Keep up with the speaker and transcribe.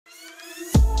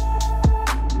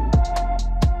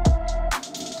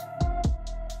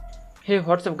Hey,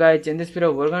 what's up guys? In this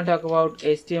video we're going to talk about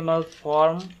HTML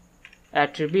form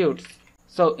attributes.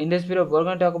 So in this video we're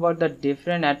going to talk about the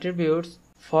different attributes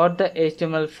for the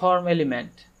HTML form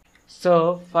element.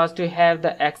 So first we have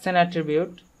the action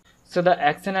attribute. So the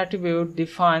action attribute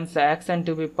defines the action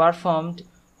to be performed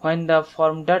when the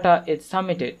form data is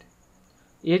submitted.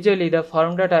 Usually the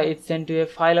form data is sent to a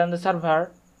file on the server,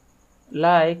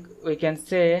 like we can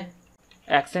say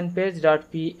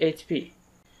actionpage.php.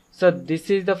 So this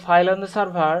is the file on the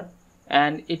server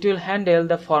and it will handle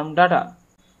the form data,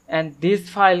 and this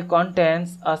file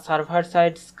contains a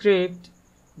server-side script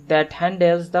that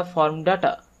handles the form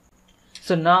data.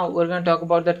 So now we're going to talk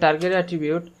about the target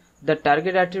attribute. The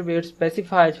target attribute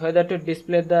specifies whether to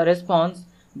display the response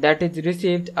that is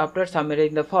received after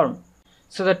submitting the form.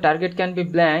 So the target can be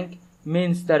blank,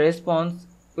 means the response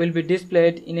will be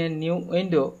displayed in a new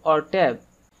window or tab,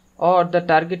 or the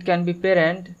target can be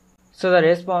parent, so the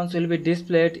response will be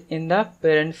displayed in the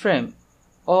parent frame,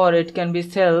 or it can be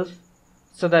self,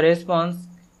 so the response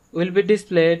will be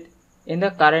displayed in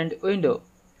the current window,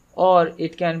 or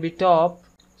it can be top,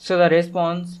 so the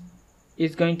response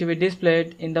is going to be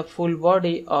displayed in the full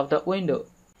body of the window.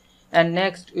 And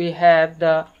next we have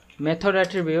the method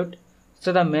attribute.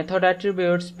 So the method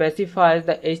attribute specifies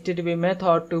the HTTP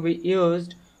method to be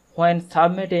used when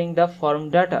submitting the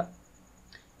form data.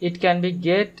 It can be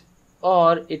get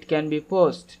or it can be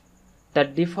post. The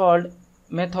default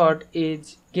method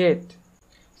is get.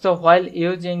 So while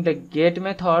using the get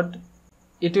method,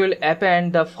 it will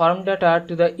append the form data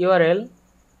to the URL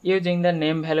using the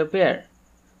name value pair.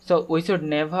 So we should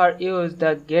never use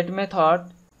the get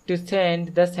method to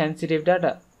send the sensitive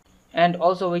data. And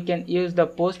also we can use the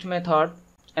post method,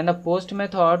 and the post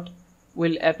method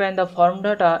will append the form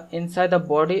data inside the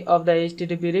body of the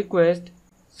HTTP request,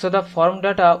 so the form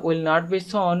data will not be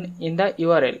shown in the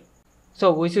URL.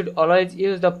 So we should always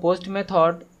use the post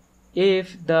method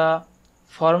if the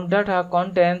form data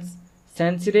contains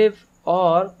sensitive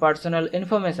or personal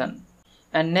information.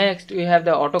 And next we have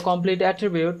the autocomplete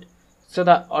attribute. So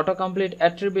the autocomplete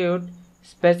attribute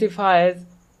specifies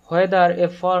whether a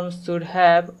form should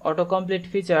have autocomplete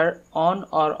feature on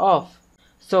or off.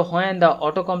 So when the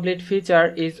autocomplete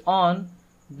feature is on,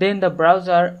 then the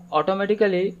browser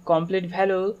automatically complete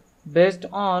value based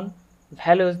on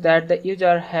values that the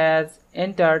user has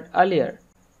entered earlier.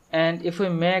 And if we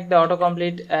make the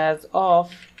autocomplete as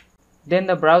off, then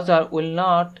the browser will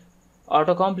not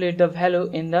autocomplete the value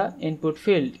in the input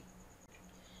field.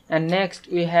 And next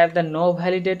we have the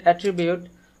Novalidate attribute.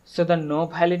 So the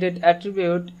Novalidate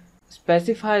attribute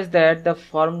specifies that the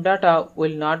form data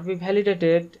will not be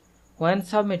validated when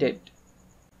submitted.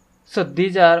 So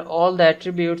these are all the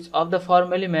attributes of the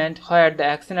form element, where the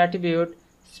action attribute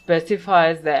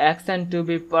specifies the action to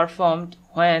be performed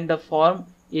when the form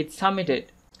is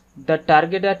submitted. The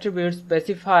target attribute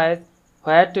specifies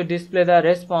where to display the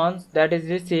response that is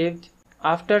received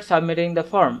after submitting the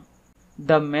form.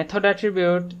 The method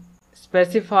attribute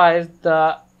specifies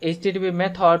the HTTP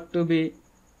method to be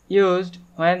used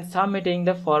when submitting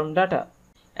the form data.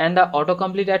 And the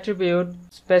autocomplete attribute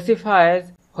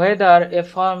specifies whether a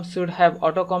form should have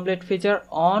autocomplete feature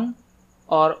on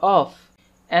or off.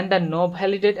 And the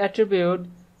Novalidate attribute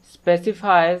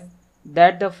specifies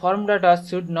that the form data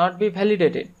should not be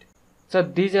validated. So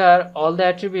these are all the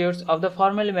attributes of the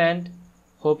form element.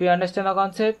 Hope you understand the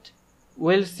concept.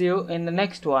 We'll see you in the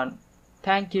next one.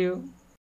 Thank you.